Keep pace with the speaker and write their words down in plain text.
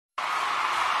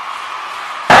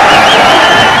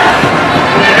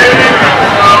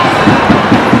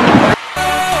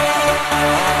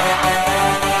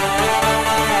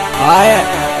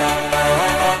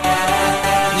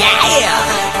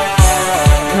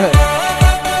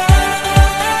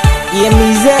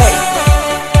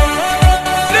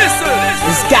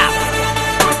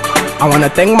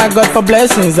wanna thank my God for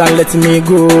blessings and let me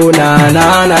go, nah,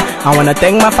 nah, nah. I wanna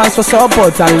thank my fans for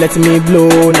support and let me blow,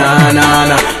 nah, nah,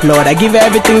 nah. Lord, I give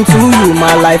everything to you,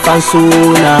 my life and soul,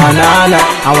 nah, nah,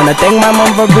 nah. I wanna thank my mom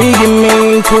for bringing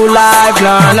me to life,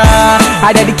 nah, nah.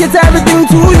 I dedicate everything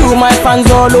to you, my fans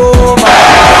all over.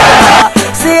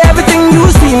 Say everything you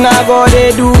see, now God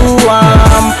they do,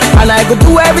 and I go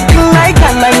do everything I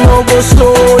can, I no go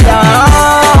slow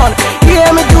down. Hear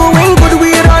me doing good,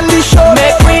 we run the show.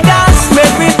 Make we dance,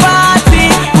 make we party.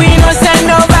 We no send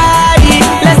nobody.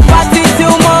 Let's party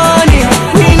till morning.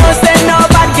 We no send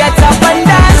nobody. Get up and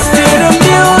dance to the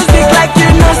music like you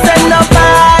no send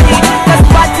nobody. Let's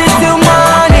party till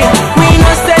morning. We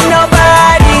no send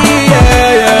nobody.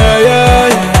 Yeah, yeah, yeah.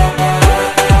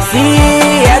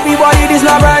 See, everybody, this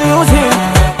not brand new thing.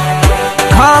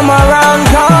 Come around,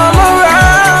 come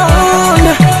around.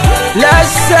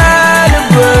 Let's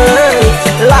celebrate.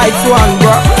 Lights one,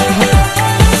 bro.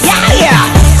 Yeah, yeah.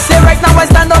 Say right now I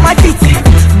stand on my feet.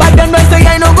 But then when say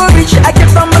I no go reach, I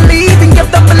kept on believing,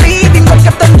 kept on believing.